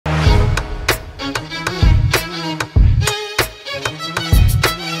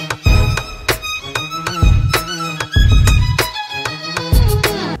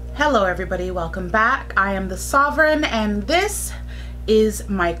everybody, welcome back. I am the Sovereign and this is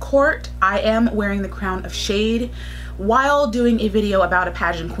my court. I am wearing the crown of shade while doing a video about a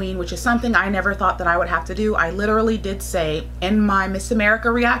pageant queen, which is something I never thought that I would have to do. I literally did say in my Miss America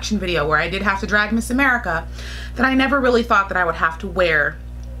reaction video, where I did have to drag Miss America, that I never really thought that I would have to wear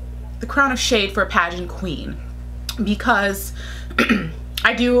the crown of shade for a pageant queen, because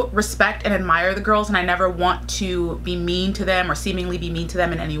I do respect and admire the girls and I never want to be mean to them or seemingly be mean to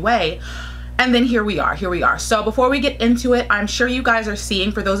them in any way. And then here we are. So before we get into it, I'm sure you guys are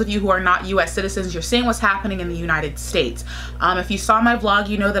seeing, for those of you who are not US citizens, you're seeing what's happening in the United States. If you saw my vlog,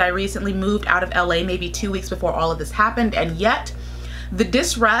 you know that I recently moved out of LA maybe 2 weeks before all of this happened, and yet the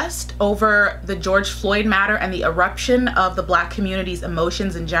disrest over the George Floyd matter and the eruption of the Black community's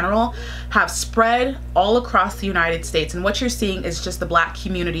emotions in general have spread all across the United States. And what you're seeing is just the Black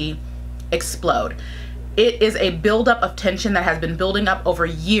community explode. It is a buildup of tension that has been building up over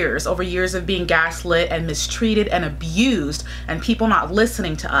years of being gaslit and mistreated and abused and people not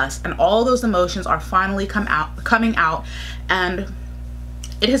listening to us. And all those emotions are finally coming out, and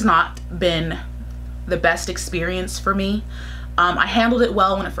it has not been the best experience for me. I handled it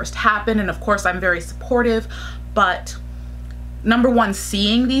well when it first happened, and of course I'm very supportive, but number one,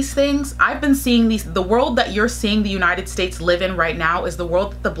 seeing these things, I've been seeing the world that you're seeing the United States live in right now is the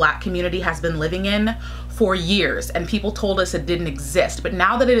world that the Black community has been living in for years, and people told us it didn't exist. But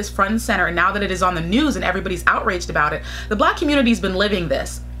now that it is front and center, and now that it is on the news and everybody's outraged about it, the Black community's been living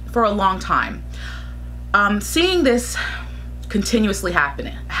this for a long time. Seeing this continuously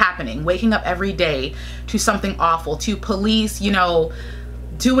happening, waking up every day to something awful, to police, you know,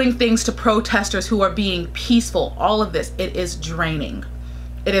 doing things to protesters who are being peaceful, all of this, it is draining.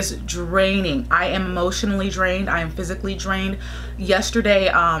 It is draining. I am emotionally drained. I am physically drained. Yesterday,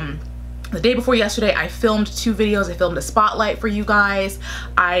 the day before yesterday, I filmed 2 videos. I filmed a spotlight for you guys.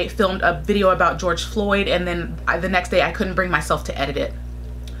 I filmed a video about George Floyd, and then the next day I couldn't bring myself to edit it.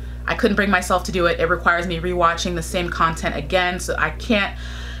 I couldn't bring myself to do it. It requires me rewatching the same content again, so I can't.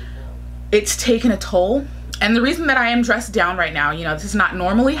 It's taken a toll. And the reason that I am dressed down right now, you know, this is not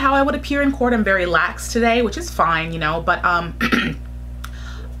normally how I would appear in court. I'm very lax today, which is fine, you know, but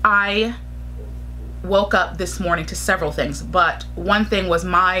I woke up this morning to several things, but one thing was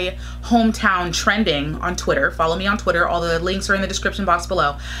my hometown trending on Twitter. Follow me on Twitter. All the links are in the description box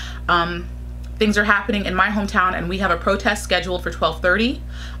below. Things are happening in my hometown, and we have a protest scheduled for 12:30.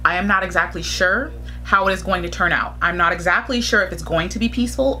 I am not exactly sure how it is going to turn out. I'm not exactly sure if it's going to be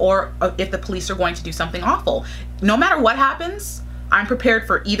peaceful or if the police are going to do something awful. No matter what happens, I'm prepared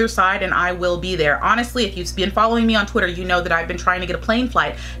for either side, and I will be there. Honestly, if you've been following me on Twitter, you know that I've been trying to get a plane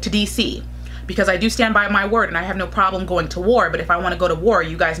flight to DC, because I do stand by my word and I have no problem going to war. But if I want to go to war,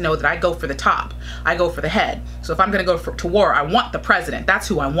 you guys know that I go for the top. I go for the head. So if I'm going to go to war, I want the president. That's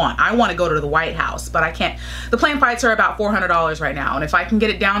who I want. I want to go to the White House, but I can't. The plane flights are about $400 right now. And if I can get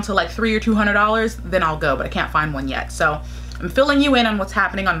it down to like $300 or $200, then I'll go, but I can't find one yet. So I'm filling you in on what's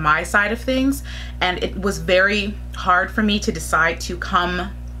happening on my side of things. And it was very hard for me to decide to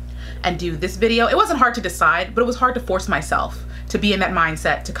come and do this video. It wasn't hard to decide, but it was hard to force myself to be in that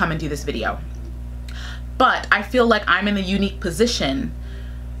mindset to come and do this video. But I feel like I'm in a unique position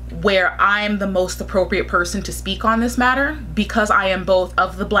where I'm the most appropriate person to speak on this matter, because I am both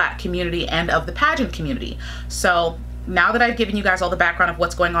of the Black community and of the pageant community. So now that I've given you guys all the background of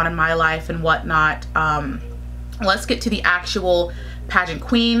what's going on in my life and whatnot, let's get to the actual pageant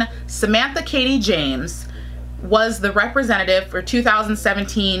queen. Samantha Katie James was the representative for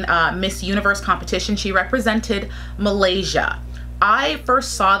 2017 Miss Universe competition. She represented Malaysia. I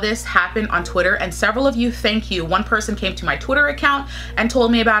first saw this happen on Twitter, and several of you, thank you. One person came to my Twitter account and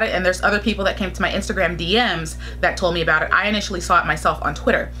told me about it, and there's other people that came to my Instagram DMs that told me about it. I initially saw it myself on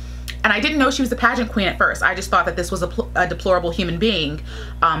Twitter, and I didn't know she was the pageant queen at first. I just thought that this was a deplorable human being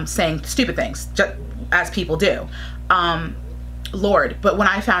saying stupid things, just as people do. Lord, but when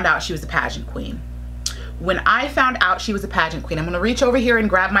I found out she was the pageant queen, I'm gonna reach over here and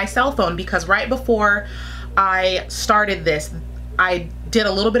grab my cell phone, because right before I started this, I did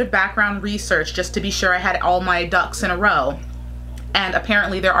a little bit of background research just to be sure I had all my ducks in a row. And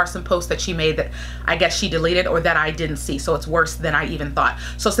apparently there are some posts that she made that I guess she deleted or that I didn't see. So it's worse than I even thought.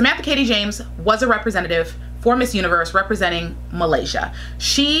 So Samantha Katie James was a representative for Miss Universe representing Malaysia.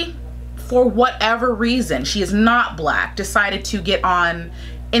 She, for whatever reason, she is not Black, decided to get on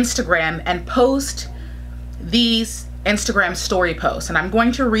Instagram and post these Instagram story posts. And I'm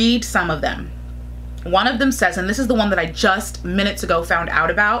going to read some of them. One of them says, and this is the one that I just minutes ago found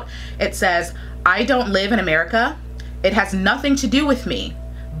out about, it says, "I don't live in America. It has nothing to do with me.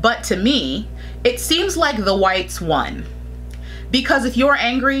 But to me, it seems like the whites won. Because if you're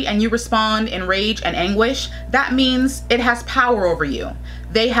angry and you respond in rage and anguish, that means it has power over you.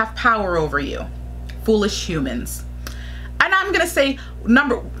 They have power over you. Foolish humans. And I'm gonna say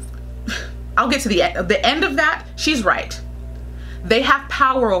I'll get to the end of that. She's right. They have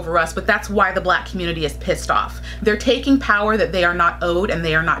power over us, but that's why the Black community is pissed off. They're taking power that they are not owed and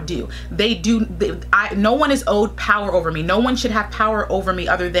they are not due. No one is owed power over me. No one should have power over me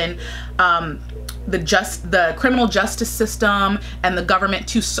other than the criminal justice system and the government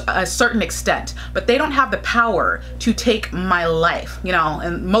to a certain extent. But they don't have the power to take my life, you know,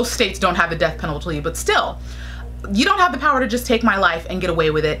 and most states don't have the death penalty, but still, you don't have the power to just take my life and get away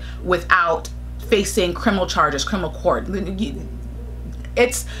with it without facing criminal charges, criminal court.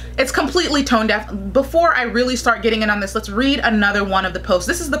 It's completely tone deaf. Before I really start getting in on this, let's read another one of the posts.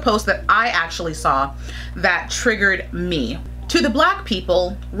 This is the post that I actually saw that triggered me. To the Black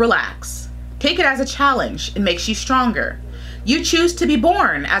people, relax. Take it as a challenge. It makes you stronger. You choose to be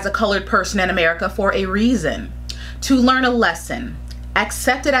born as a colored person in America for a reason. To learn a lesson.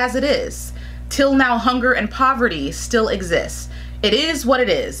 Accept it as it is. Till now, hunger and poverty still exists. It is what it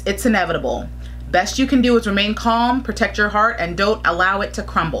is. It's inevitable. Best you can do is remain calm, protect your heart, and don't allow it to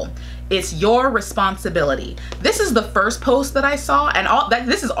crumble. It's your responsibility. This is the first post that I saw, and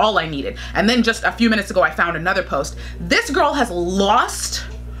this is all I needed. And then just a few minutes ago, I found another post. This girl has lost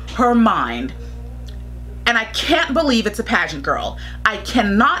her mind, and I can't believe it's a pageant girl. I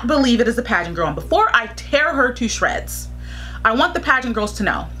cannot believe it is a pageant girl. And before I tear her to shreds, I want the pageant girls to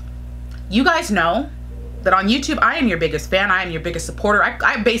know, you guys know that on YouTube, I am your biggest fan. I am your biggest supporter.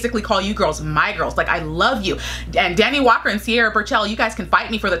 I basically call you girls my girls. Like, I love you. And Danny Walker and Sierra Burchell, you guys can fight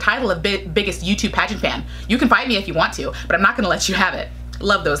me for the title of biggest YouTube pageant fan. You can fight me if you want to, but I'm not gonna let you have it.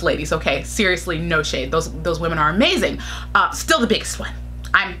 Love those ladies, okay? Seriously, no shade. Those women are amazing. Still the biggest one.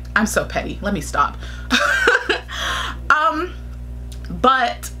 I'm so petty. Let me stop.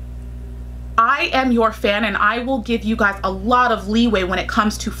 But I am your fan, and I will give you guys a lot of leeway when it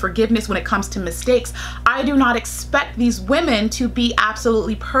comes to forgiveness, when it comes to mistakes. I do not expect these women to be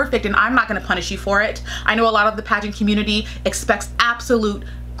absolutely perfect, and I'm not going to punish you for it. I know a lot of the pageant community expects absolute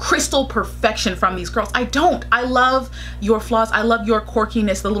crystal perfection from these girls. I don't. I love your flaws. I love your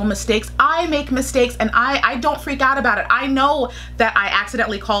quirkiness, the little mistakes. I make mistakes, and I don't freak out about it. I know that I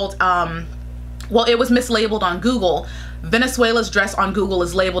accidentally called, well, it was mislabeled on Google. Venezuela's dress on Google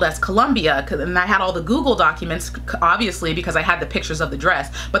is labeled as Colombia, and I had all the Google documents, obviously, because I had the pictures of the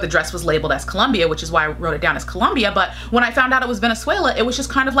dress, but the dress was labeled as Colombia, which is why I wrote it down as Colombia. But when I found out it was Venezuela, it was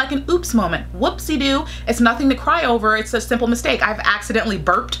just kind of like an oops moment. Whoopsie-doo. It's nothing to cry over. It's a simple mistake. I've accidentally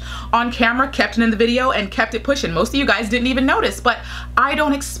burped on camera, kept it in the video, and kept it pushing. Most of you guys didn't even notice, but I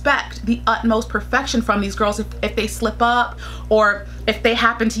don't expect the utmost perfection from these girls if they slip up or if they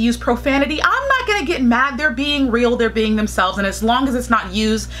happen to use profanity. I'm not gonna get mad. They're being real. They're being themselves, and as long as it's not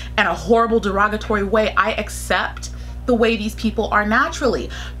used in a horrible, derogatory way, I accept the way these people are naturally.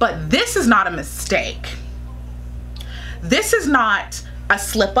 But this is not a mistake. This is not a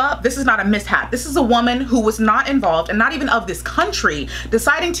slip up. This is not a mishap. This is a woman who was not involved, and not even of this country,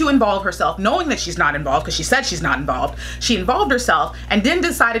 deciding to involve herself, knowing that she's not involved because she said she's not involved. She involved herself and then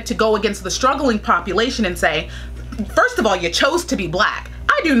decided to go against the struggling population and say, first of all, you chose to be Black.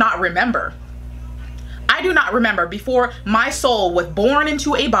 I do not remember before my soul was born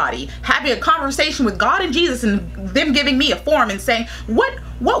into a body, having a conversation with God and Jesus, and them giving me a form and saying,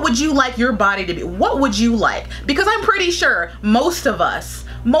 what would you like your body to be? What would you like? Because I'm pretty sure most of us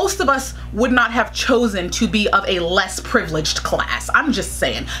would not have chosen to be of a less privileged class. I'm just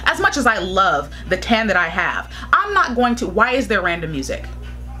saying, as much as I love the tan that I have, I'm not going to. Why is there random music?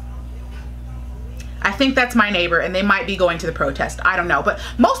 I think that's my neighbor, and they might be going to the protest. I don't know. But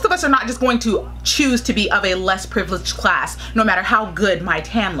most of us are not just going to choose to be of a less privileged class, no matter how good my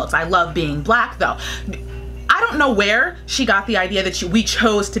tan looks. I love being Black, though. I don't know where she got the idea that we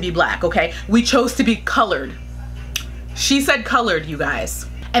chose to be Black, okay? We chose to be colored. She said colored, you guys.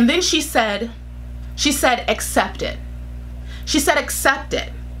 And then she said, accept it. She said, accept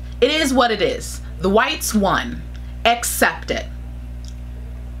it. It is what it is. The whites won. Accept it.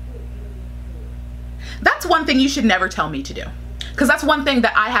 That's one thing you should never tell me to do, because that's one thing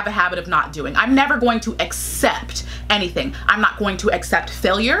that I have a habit of not doing. I'm never going to accept anything. I'm not going to accept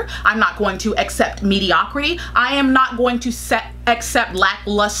failure. I'm not going to accept mediocrity. I am not going to accept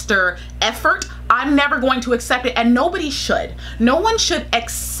lackluster effort. I'm never going to accept it, and nobody should. No one should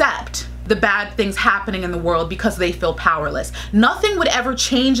accept the bad things happening in the world because they feel powerless. Nothing would ever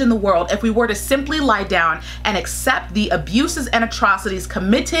change in the world if we were to simply lie down and accept the abuses and atrocities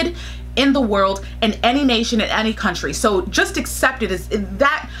committed in the world, in any nation, in any country. So just accept it. Is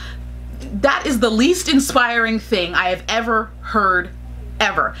that that is the least inspiring thing I have ever heard,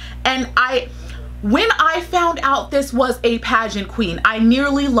 ever. And when I found out this was a pageant queen, I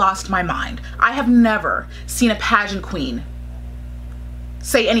nearly lost my mind. I have never seen a pageant queen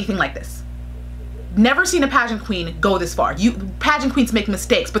say anything like this. Never seen a pageant queen go this far. Pageant queens make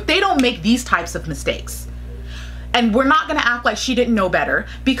mistakes, but they don't make these types of mistakes. And we're not gonna act like she didn't know better,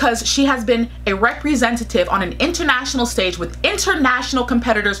 because she has been a representative on an international stage with international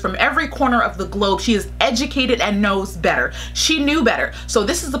competitors from every corner of the globe. She is educated and knows better. She knew better. So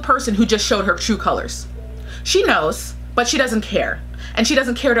this is the person who just showed her true colors. She knows, but she doesn't care. And she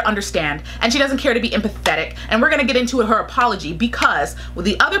doesn't care to understand, and she doesn't care to be empathetic. And we're gonna get into her apology, because with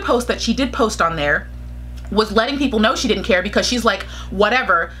the other post that she did post on there was letting people know she didn't care, because she's like,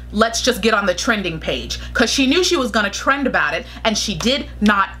 whatever, let's just get on the trending page, because she knew she was gonna trend about it, and she did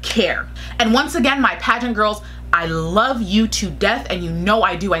not care. And once again, my pageant girls, I love you to death, and you know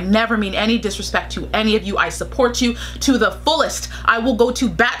I do. I never mean any disrespect to any of you. I support you to the fullest. I will go to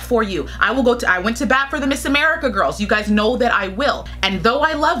bat for you. I went to bat for the Miss America girls. You guys know that I will. And though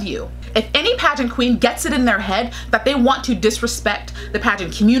I love you, if any pageant queen gets it in their head that they want to disrespect the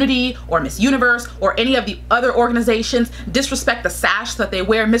pageant community or Miss Universe or any of the other organizations, disrespect the sash that they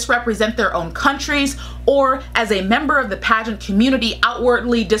wear, misrepresent their own countries, or as a member of the pageant community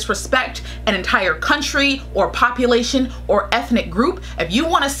outwardly disrespect an entire country or population or ethnic group, if you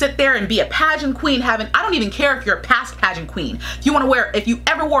want to sit there and be a pageant queen, I don't even care if you're a past pageant queen, if you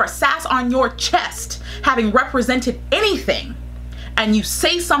ever wore a sass on your chest having represented anything, and you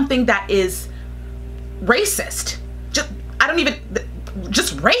say something that is racist,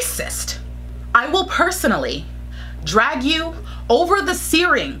 just racist, I will personally drag you over the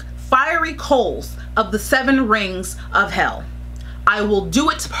searing, fiery coals of the 7 rings of hell. I will do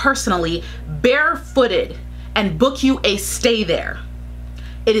it personally, barefooted, and book you a stay there.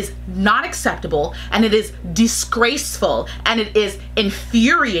 It is not acceptable, and it is disgraceful, and it is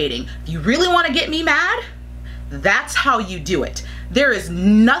infuriating. If you really want to get me mad, that's how you do it. There is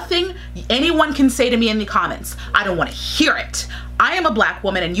nothing anyone can say to me in the comments. I don't want to hear it. I am a black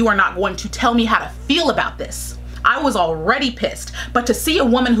woman, and you are not going to tell me how to feel about this. I was already pissed, but to see a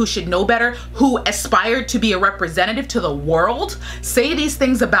woman who should know better, who aspired to be a representative to the world, say these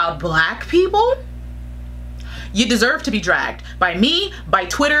things about black people, you deserve to be dragged by me, by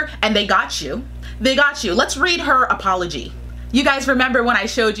Twitter, and they got you. They got you. Let's read her apology. You guys remember when I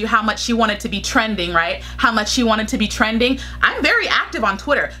showed you how much she wanted to be trending, right? How much she wanted to be trending. I'm very active on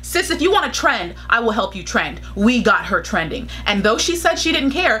Twitter. Sis, if you want to trend, I will help you trend. We got her trending. And though she said she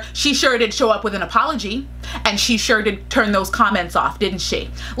didn't care, she sure did show up with an apology. And she sure did turn those comments off, didn't she?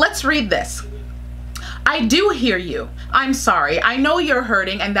 Let's read this. I do hear you. I'm sorry. I know you're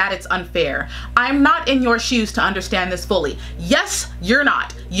hurting and that it's unfair. I'm not in your shoes to understand this fully. Yes, you're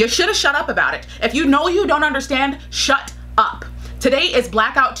not. You should have shut up about it. If you know you don't understand, shut up. Today is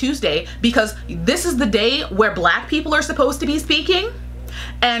Blackout Tuesday, because this is the day where black people are supposed to be speaking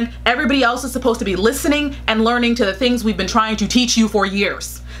and everybody else is supposed to be listening and learning to the things we've been trying to teach you for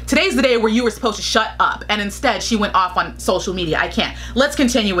years. Today's the day where you were supposed to shut up, and instead she went off on social media. I can't. Let's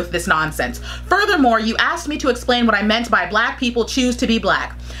continue with this nonsense. Furthermore, you asked me to explain what I meant by black people choose to be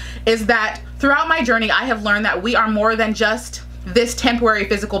black. Is that throughout my journey, I have learned that we are more than just this temporary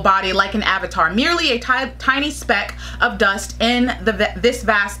physical body like an avatar, merely a tiny speck of dust in this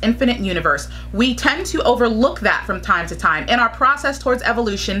vast infinite universe. We tend to overlook that from time to time in our process towards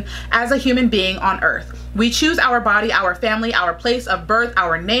evolution as a human being on Earth. We choose our body, our family, our place of birth,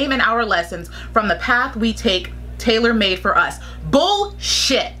 our name, and our lessons from the path we take, tailor-made for us.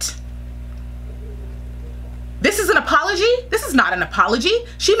 Bullshit. This is an apology? This is not an apology.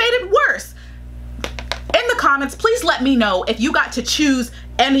 She made it worse. In the comments, please let me know if you got to choose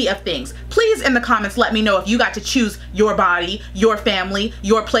any of things. Please in the comments let me know if you got to choose your body, your family,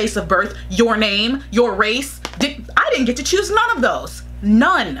 your place of birth, your name, your race. I didn't get to choose none of those.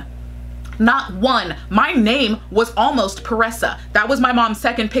 None. Not one. My name was almost Paressa. That was my mom's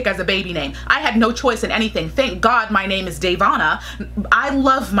second pick as a baby name. I had no choice in anything. Thank God my name is Davana. I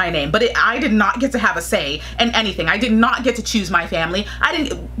love my name, but I did not get to have a say in anything. I did not get to choose my family. I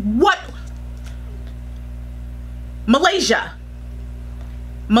didn't. What? Malaysia.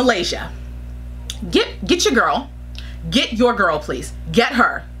 Get your girl. Get your girl, please. Get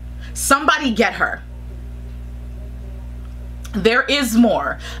her. Somebody get her. There is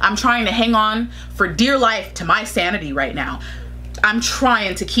more. I'm trying to hang on for dear life to my sanity right now. I'm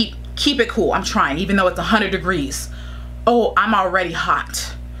trying to keep it cool. I'm trying, even though it's 100 degrees. Oh, I'm already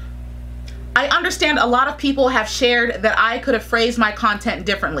hot. I understand a lot of people have shared that I could have phrased my content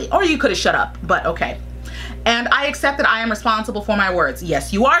differently, or you could have shut up, but okay. And I accept that I am responsible for my words.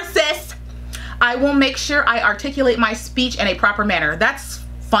 Yes, you are, sis. I will make sure I articulate my speech in a proper manner. That's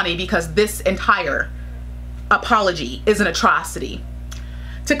funny because this entire apology is an atrocity.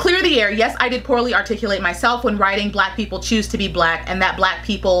 To clear the air, yes, I did poorly articulate myself when writing Black people choose to be Black, and that Black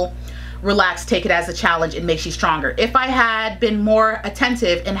people relax, take it as a challenge, it makes you stronger. If I had been more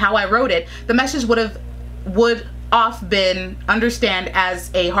attentive in how I wrote it, the message would have been understand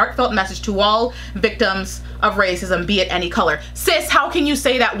as a heartfelt message to all victims of racism, be it any color. Sis, how can you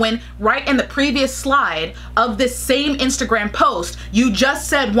say that when right in the previous slide of this same Instagram post, you just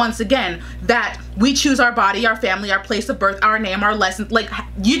said once again that we choose our body, our family, our place of birth, our name, our lesson. Like,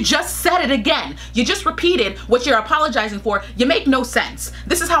 you just said it again. You just repeated what you're apologizing for. You make no sense.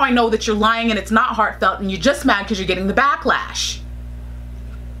 This is how I know that you're lying and it's not heartfelt and you're just mad because you're getting the backlash.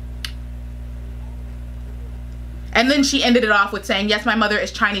 And then she ended it off with saying, yes, my mother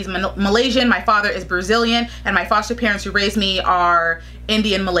is Chinese Malaysian, my father is Brazilian, and my foster parents who raised me are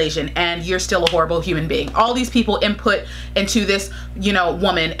Indian Malaysian, and you're still a horrible human being. All these people input into this, you know,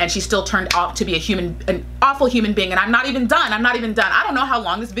 woman, and she still turned out to be an awful human being. And I'm not even done. I'm not even done. I don't know how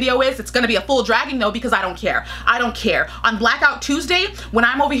long this video is. It's gonna be a full dragging though, because I don't care. I don't care. On Blackout Tuesday, when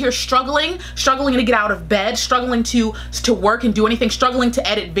I'm over here struggling to get out of bed, struggling to work and do anything, struggling to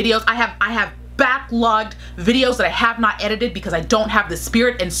edit videos, I have backlogged videos that I have not edited because I don't have the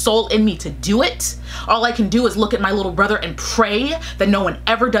spirit and soul in me to do it. All I can do is look at my little brother and pray that no one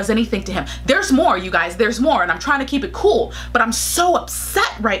ever does anything to him. There's more, you guys, there's more, and I'm trying to keep it cool, but I'm so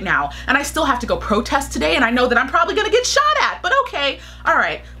upset right now, and I still have to go protest today, and I know that I'm probably gonna get shot at, but okay, all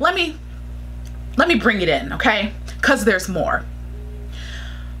right, let me bring it in, okay? Because there's more.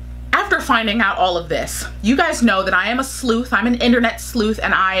 After finding out all of this, you guys know that I am a sleuth. I'm an internet sleuth,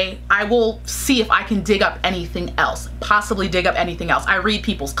 and I will see if I can dig up anything else, possibly dig up anything else. I read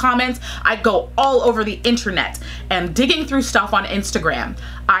people's comments. I go all over the internet and digging through stuff on Instagram.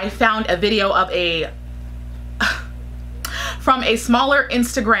 I found a video of from a smaller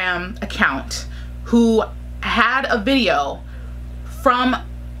Instagram account who had a video from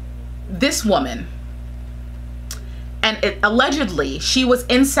this woman. And allegedly, she was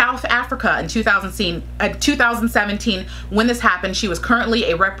in South Africa in 2017 when this happened. She was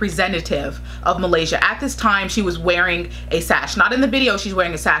currently a representative of Malaysia. At this time, she was wearing a sash. Not in the video she's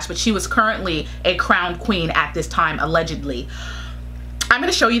wearing a sash, but she was currently a crowned queen at this time, allegedly. I'm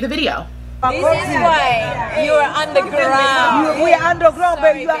going to show you the video. This is why you are underground. We are underground,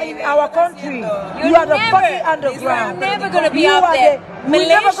 but you are in our country. You are the fucking underground. You're never gonna be up there.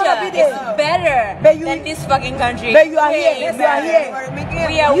 Malaysia is better than this fucking country. But you are here. You are here.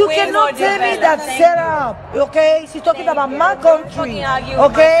 We are you way cannot more tell me that developed. shut up, okay? She's talking about my country,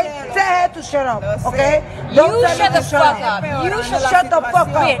 okay? Tell her to shut up, okay? You shut the fuck up. You shut the fuck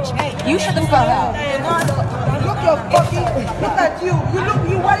up. Bitch, you shut the fuck up. Look your fucking, look at you.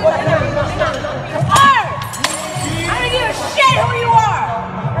 You what is that? I don't give a shit who you are.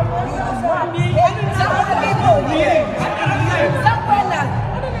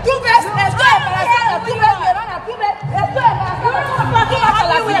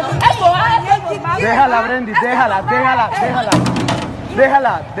 Déjala, Brandy, déjala,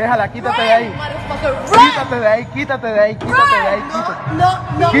 quítate de ahí. Quítate de ahí, quítate de ahí, quítate de ahí,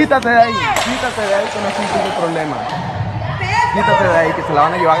 quítate de ahí, quítate de ahí, que no es un problema. Quítate de ahí, que se la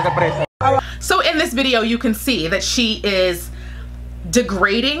van a llevar de presa. So in this video, you can see that she is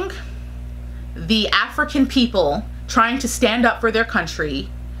degrading the African people trying to stand up for their country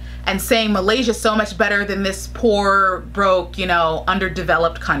and saying Malaysia's so much better than this poor, broke, you know,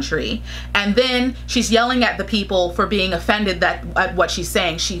 underdeveloped country. And then she's yelling at the people for being offended at what she's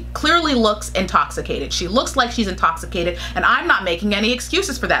saying. She clearly looks intoxicated. She looks like she's intoxicated, and I'm not making any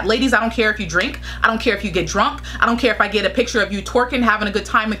excuses for that. Ladies, I don't care if you drink. I don't care if you get drunk. I don't care if I get a picture of you twerking, having a good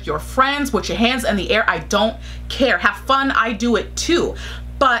time with your friends, with your hands in the air. I don't care. Have fun. I do it too.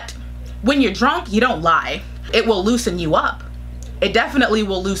 But when you're drunk, you don't lie. It will loosen you up. It definitely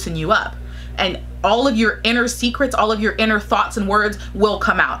will loosen you up, and all of your inner secrets, all of your inner thoughts and words will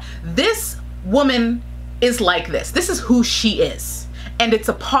come out. This woman is like this. This is who she is, and it's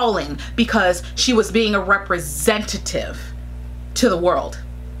appalling because she was being a representative to the world,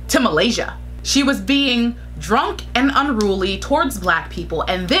 to Malaysia. She was being drunk and unruly towards Black people,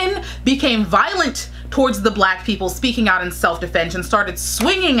 and then became violent towards the Black people, speaking out in self-defense, and started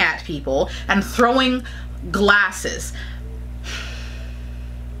swinging at people and throwing glasses.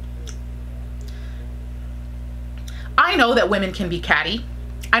 I know that women can be catty.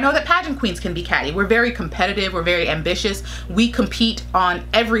 I know that pageant queens can be catty. We're very competitive. We're very ambitious. We compete on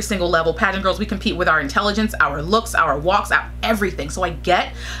every single level. Pageant girls, we compete with our intelligence, our looks, our walks, our everything. So I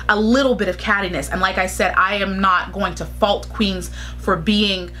get a little bit of cattiness. And like I said, I am not going to fault queens for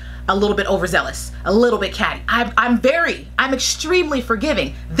being a little bit overzealous, a little bit catty. I'm extremely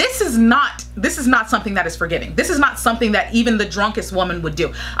forgiving. This is not something that is forgiving. This is not something that even the drunkest woman would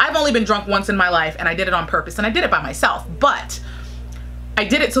do. I've only been drunk once in my life, and I did it on purpose, and I did it by myself, but I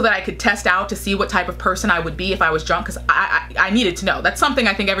did it so that I could test out to see what type of person I would be if I was drunk, because I needed to know. That's something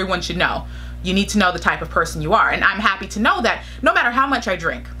I think everyone should know. You need to know the type of person you are. And I'm happy to know that no matter how much I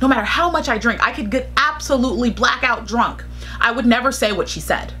drink, I could get absolutely blackout drunk. I would never say what she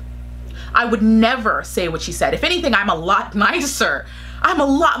said. I would never say what she said. If anything, I'm a lot nicer. I'm a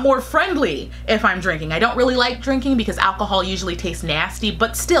lot more friendly if I'm drinking. I don't really like drinking because alcohol usually tastes nasty,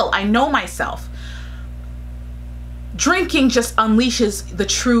 but still, I know myself. Drinking just unleashes the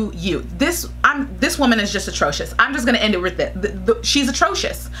true you. This woman is just atrocious. I'm just gonna end it with it. She's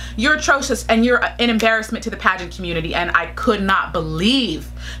atrocious. You're atrocious, and you're an embarrassment to the pageant community, and I could not believe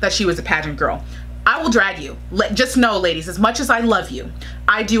that she was a pageant girl. I will drag you. Just know, ladies, as much as I love you,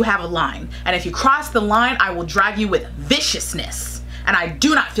 I do have a line, and if you cross the line, I will drag you with viciousness, and I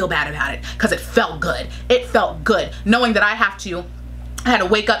do not feel bad about it because it felt good. It felt good knowing that I had to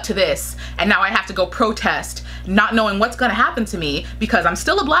wake up to this, and now I have to go protest, not knowing what's gonna happen to me because I'm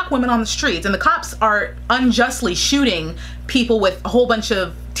still a black woman on the streets, and the cops are unjustly shooting people with a whole bunch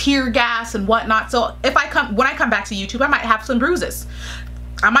of tear gas and whatnot. So when I come back to YouTube, I might have some bruises.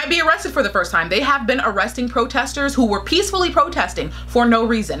 I might be arrested for the first time. They have been arresting protesters who were peacefully protesting for no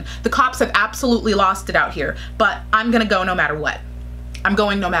reason. The cops have absolutely lost it out here, but I'm gonna go no matter what. I'm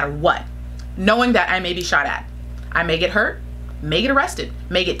going no matter what, knowing that I may be shot at. I may get hurt, may get arrested,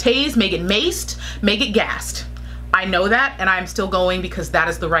 may get tased, may get maced, may get gassed. I know that, and I'm still going because that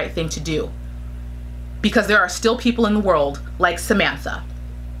is the right thing to do. Because there are still people in the world like Samantha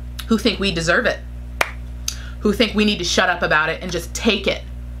who think we deserve it, who think we need to shut up about it and just take it.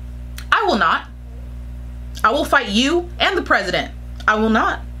 I will not. I will fight you and the president. I will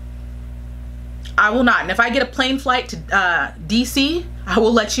not. I will not. And if I get a plane flight to DC, I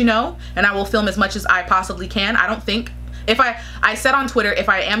will let you know, and I will film as much as I possibly can. I don't think, I said on Twitter, if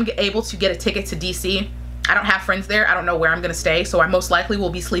I am able to get a ticket to DC, I don't have friends there. I don't know where I'm gonna stay, so I most likely will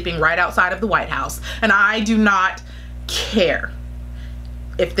be sleeping right outside of the White House, and I do not care.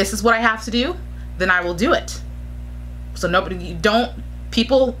 If this is what I have to do, then I will do it. So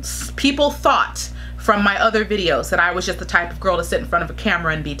people thought from my other videos that I was just the type of girl to sit in front of a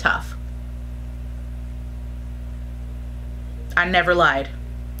camera and be tough. I never lied,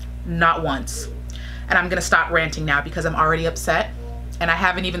 not once. And I'm gonna stop ranting now because I'm already upset, and I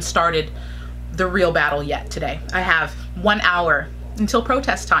haven't even started the real battle yet today. I have 1 hour until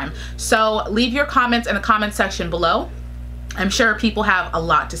protest time. So leave your comments in the comment section below. I'm sure people have a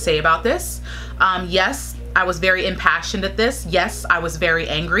lot to say about this. Yes, I was very impassioned at this. Yes, I was very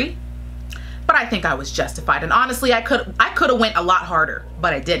angry, but I think I was justified. And honestly, I could have went a lot harder,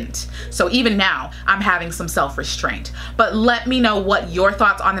 but I didn't. So even now, I'm having some self-restraint. But let me know what your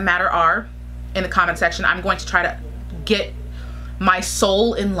thoughts on the matter are in the comment section. I'm going to try to get my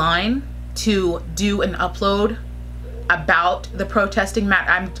soul in line to do an upload about the protesting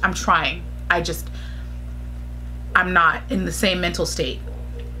matter. I'm trying. I'm not in the same mental state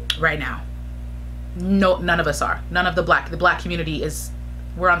right now. No, none of us are. None of the black community is.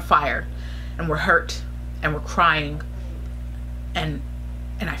 We're on fire, and we're hurt, and we're crying, and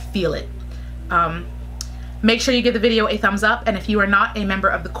I feel it. Make sure you give the video a thumbs up, and if you are not a member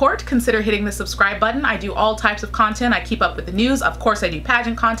of the court, consider hitting the subscribe button. I do all types of content. I keep up with the news. Of course, I do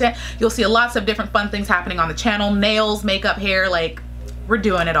pageant content. You'll see lots of different fun things happening on the channel. Nails, makeup, hair, like, we're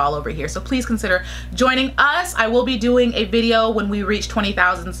doing it all over here. So please consider joining us. I will be doing a video when we reach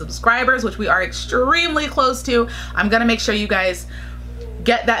 20,000 subscribers, which we are extremely close to. I'm gonna make sure you guys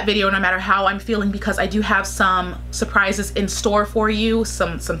get that video no matter how I'm feeling, because I do have some surprises in store for you,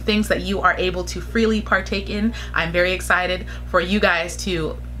 some things that you are able to freely partake in. I'm very excited for you guys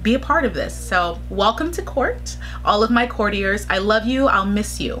to be a part of this. So welcome to court, all of my courtiers. I love you. I'll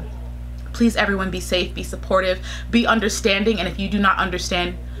miss you. Please, everyone, be safe, be supportive, be understanding, and if you do not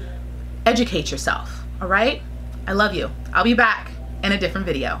understand, educate yourself. All right? I love you. I'll be back in a different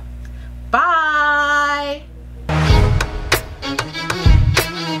video. Bye.